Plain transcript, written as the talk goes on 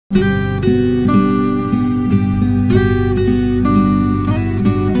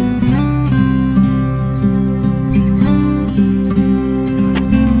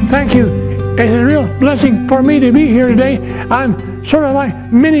blessing for me to be here today. I'm sort of like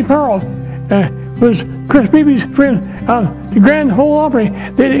Minnie Pearl. Was Chris Beebe's friend, the Grand Ole Opry.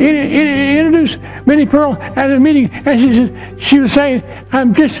 They introduced Minnie Pearl at a meeting, and she was saying,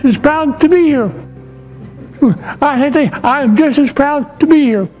 "I'm just as proud to be here." I think I'm just as proud to be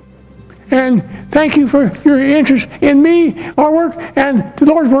here. And thank you for your interest in me, our work, and the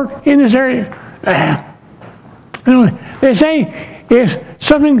Lord's work in this area. They say if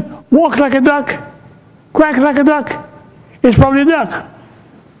something walks like a duck, quacks like a duck, it's probably a duck.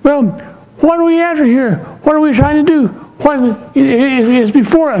 Well, what are we after here? What are we trying to do? What is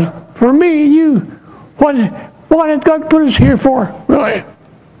before us? For me and you, what has God put us here for, really?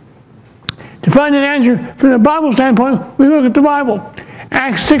 To find an answer from the Bible standpoint, we look at the Bible.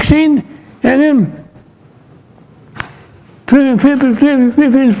 Acts 16, and then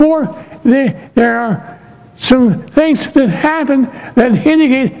Philippians 4, there are some things that happen that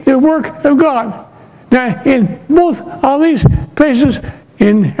indicate the work of God. Now, in both of these places,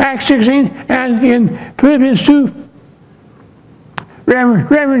 in Acts 16 and in Philippians 2,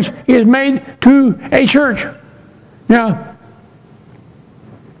 reference is made to a church. Now,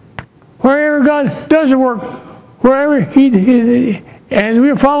 wherever God does the work, wherever and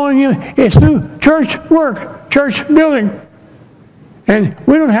we're following Him, it's through church work, church building. And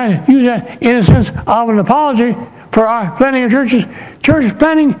we don't have to use that in a sense of an apology for our planting of churches. Church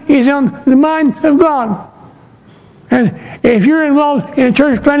planting is on the mind of God. And if you're involved in a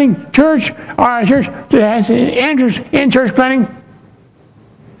church planting church, or a church that has an interest in church planting,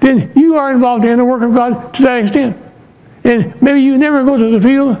 then you are involved in the work of God to that extent. And maybe you never go to the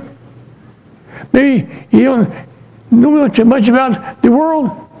field. Maybe you don't know much about the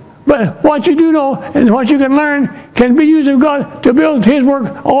world, but what you do know and what you can learn can be used of God to build His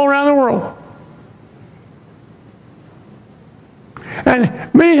work all around the world. And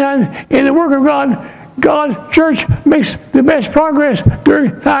many times in the work of God, God's church makes the best progress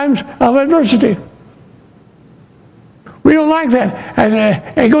during times of adversity. We don't like that, and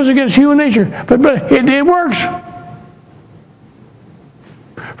it goes against human nature, but it works.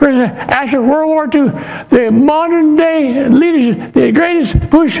 For instance, after World War II, the modern day leadership, the greatest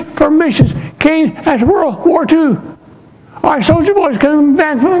push for missions came after World War II. Our soldier boys coming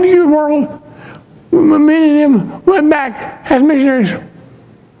back from the new world, many of them went back as missionaries.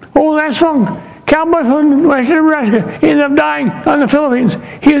 Oh, that's fun. Cowboy from western Nebraska ended up dying on the Philippines.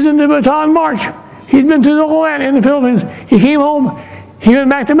 He was in the Bataan March. He'd been through the whole land in the Philippines. He came home. He went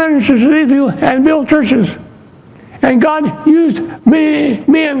back to minister to these people and build churches. And God used many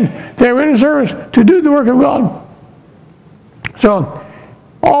men that were in the service to do the work of God. So,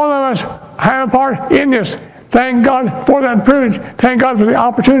 all of us have a part in this. Thank God for that privilege. Thank God for the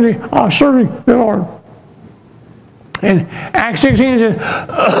opportunity of serving the Lord. In Acts 16 it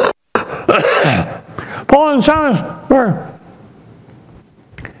says, Paul and Silas were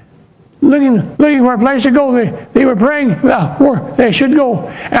looking for a place to go. They were praying about where they should go.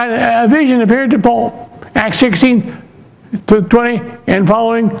 And a vision appeared to Paul. Acts 16 to 20 and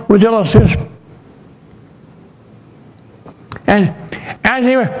following will tell us this. And as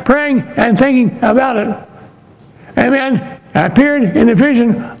they were praying and thinking about it, a man appeared in a vision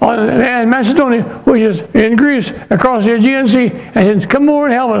in Macedonia, which is in Greece, across the Aegean Sea, and said, "Come over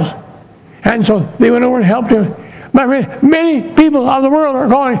and help us." And so they went over and helped him. My friend, many people of the world are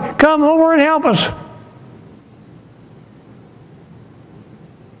calling, "Come over and help us."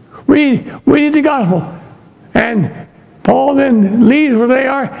 We need the gospel. And Paul then leaves where they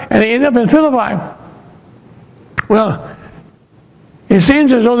are, and they end up in Philippi. Well, it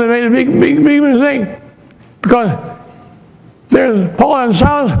seems as though they made a big mistake, because Paul and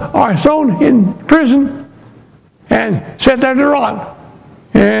Silas are thrown in prison and set there to rot,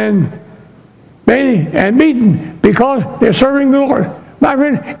 and beaten because they're serving the Lord. My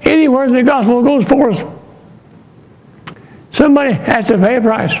friend, anywhere the gospel goes forth, somebody has to pay a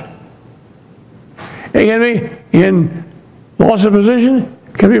price. It can be in loss of position,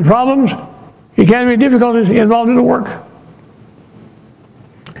 it can be problems, it can be difficulties involved in the work.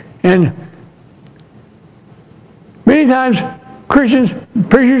 And many times, Christians,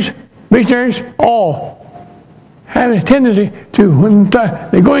 preachers, missionaries, all have a tendency to, when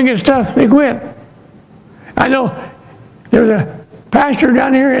they're going against stuff, they quit. I know there was a pastor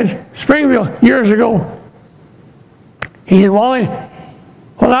down here in Springfield years ago. He said, "Wally,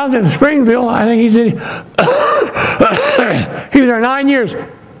 when I was in Springfield," I think he said, he was there 9 years.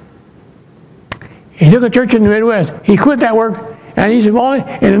 He took a church in the Midwest. He quit that work, and he said, "Wally,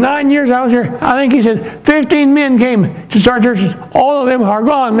 in the 9 years I was here, I think," he said, "15 men came to start churches. All of them are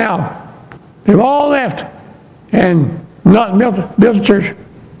gone now. They've all left and not built a church."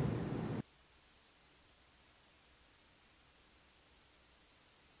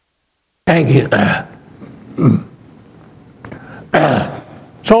 Thank you.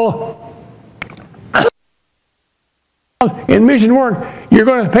 So, in mission work, you're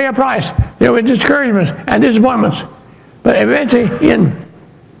going to pay a price. There will be discouragements and disappointments. But eventually, in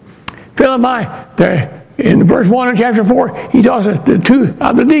Philippi, there, in verse 1 of chapter 4, he talks to the two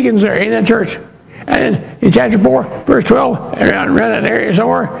of the deacons there in that church. And in chapter 4, verse 12, around that area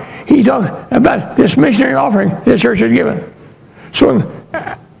somewhere, he talks about this missionary offering this church has given. So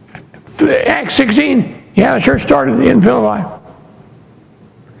in Acts 16, you have a church started in Philippi.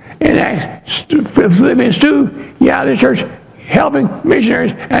 In Philippians 2, you have the church helping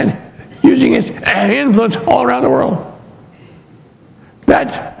missionaries and using its influence all around the world.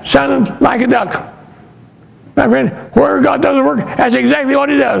 That sounded like a duck. My friend, wherever God does the work, that's exactly what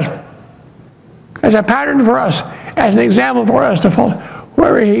he does. As a pattern for us, as an example for us to follow.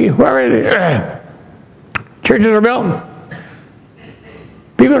 Wherever churches are built,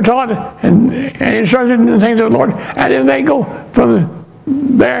 people are taught and instructed in the things of the Lord, and then they go from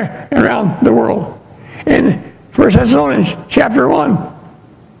there around the world. In 1 Thessalonians chapter 1,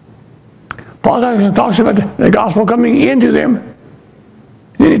 Paul talks about the gospel coming into them.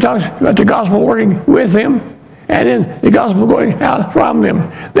 Then he talks about the gospel working with them, and then the gospel going out from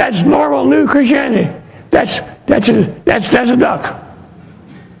them. That's normal new Christianity. That's a duck.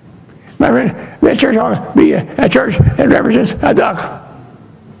 My friend, that church ought to be a church that represents a duck.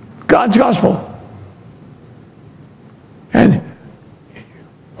 God's gospel. And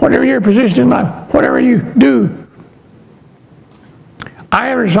whatever your position in life, whatever you do, I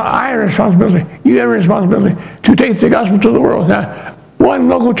have a responsibility. You have a responsibility to take the gospel to the world. Now, one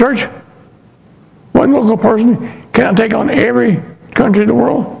local church, one local person cannot take on every country in the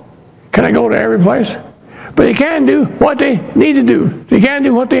world. Can I go to every place? But they can do what they need to do. They can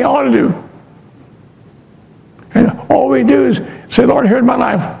do what they ought to do. And all we do is say, Lord, here's my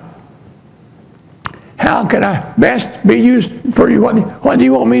life. How can I best be used for you? What do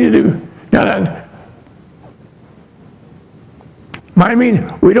you want me to do? Now that might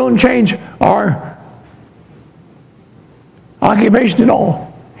mean we don't change our occupation at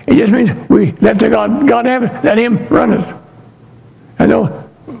all. It just means we let God have it, let him run it. I know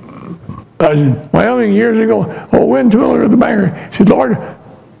I was in Wyoming years ago, Wynn Twiller, the banker, said, Lord,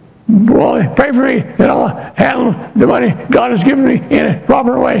 Wally, pray for me that I'll handle the money God has given me in a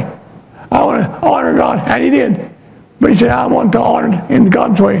proper way. I want to honor God, and he did. But he said, I want to honor it in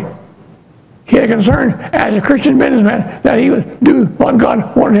God's way. He had a concern as a Christian businessman that he would do what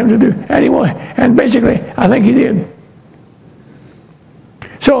God wanted him to do. And he would. And basically, I think he did.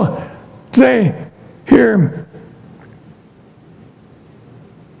 So, today, here,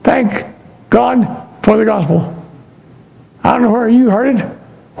 thank God for the gospel. I don't know where you heard it,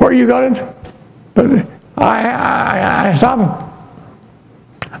 where you got it, but I stop.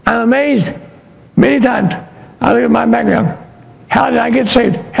 I'm amazed many times. I look at my background. How did I get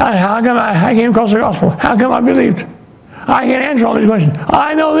saved? How come I came across the gospel? How come I believed? I can't answer all these questions.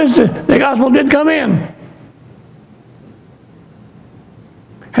 I know this, the gospel did come in.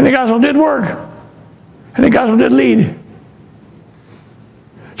 And the gospel did work. And the gospel did lead.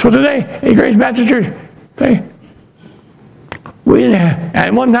 So today, at Grace Baptist Church, we didn't have,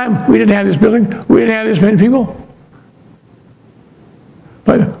 at one time, we didn't have this building. We didn't have this many people.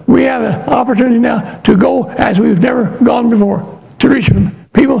 But we have an opportunity now to go as we've never gone before, to reach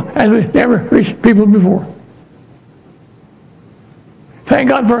people as we've never reached people before. Thank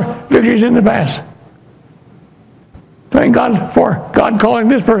God for victories in the past. Thank God for God calling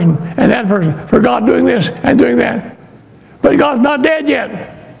this person and that person, for God doing this and doing that. But God's not dead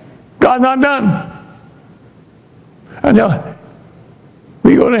yet. God's not done until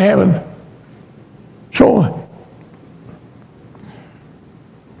we go to heaven. So,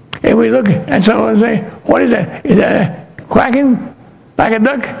 if we look at someone and say, what is that? Is that a quacking like a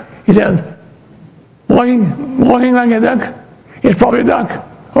duck? Is that walking like a duck? It's probably a duck.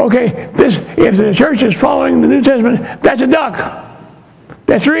 Okay, if the church is following the New Testament, that's a duck.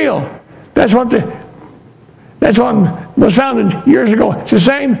 That's real. That's what was founded years ago. It's the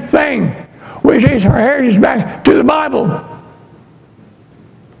same thing. We trace our heritage back to the Bible.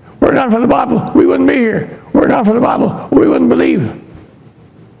 Were it not for the Bible, we wouldn't be here. Were it not for the Bible, we wouldn't believe.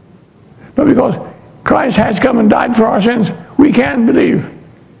 But because Christ has come and died for our sins, we can believe.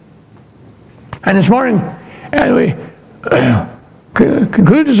 And this morning, as we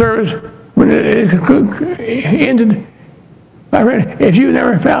conclude the service, when it ended, my friend, if you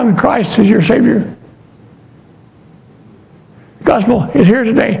never found Christ as your Savior, the gospel is here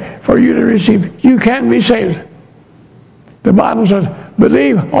today for you to receive. You can be saved. The Bible says,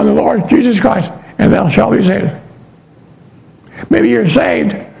 believe on the Lord Jesus Christ, and thou shalt be saved. Maybe you're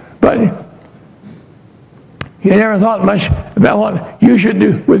saved, But you never thought much about what you should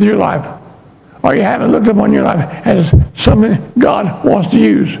do with your life. Or you haven't looked upon your life as something God wants to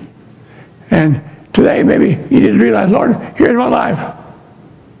use. And today maybe you didn't realize, Lord, here's my life.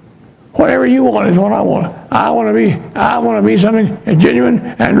 Whatever you want is what I want. I want to be something genuine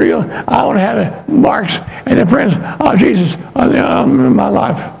and real. I want to have the marks and the prints of Jesus on my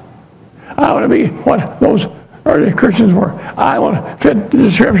life. I want to be what those early Christians were. I want to fit the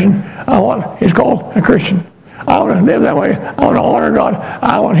description of what is called a Christian. I want to live that way. I want to honor God.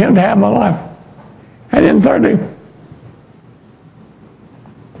 I want Him to have my life. And then thirdly,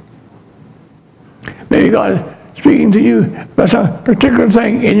 maybe God is speaking to you about some particular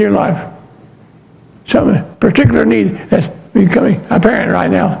thing in your life. Some particular need that's becoming apparent right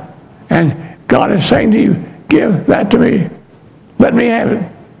now. And God is saying to you, give that to me. Let me have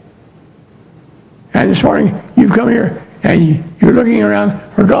it. And this morning, you've come here and you're looking around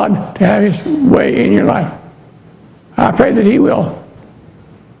for God to have His way in your life. I pray that He will.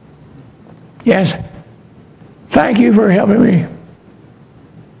 Yes. Thank you for helping me.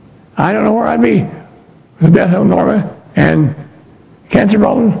 I don't know where I'd be with the death of Norma and cancer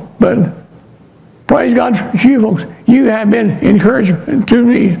problems, but praise God for you folks. You have been encouragement to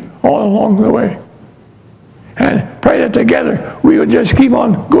me all along the way. And pray that together we would just keep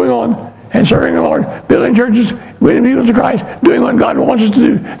on going on and serving the Lord, building churches, winning people to Christ, doing what God wants us to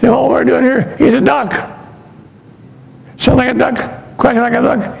do. Then all we're doing here is a duck. Sound like a duck, quack like a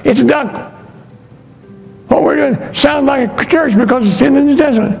duck. It's a duck. What we're doing sounds like a church because it's in the New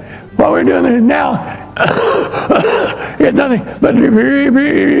Testament. What we're doing now is nothing but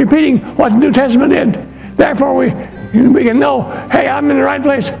repeating what the New Testament did. Therefore, we can know, hey, I'm in the right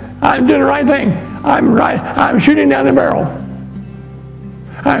place. I'm doing the right thing. I'm shooting down the barrel.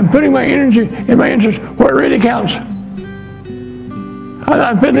 I'm putting my energy and my interest where it really counts. I'm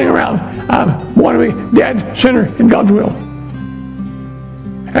not fiddling around. I want to be dead center in God's will.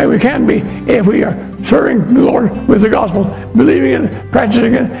 And we can be if we are serving the Lord with the gospel, believing it,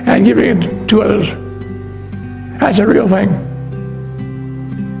 practicing it, and giving it to others. That's a real thing.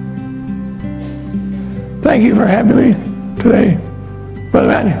 Thank you for having me today. Brother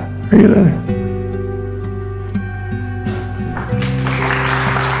Matt, are you there?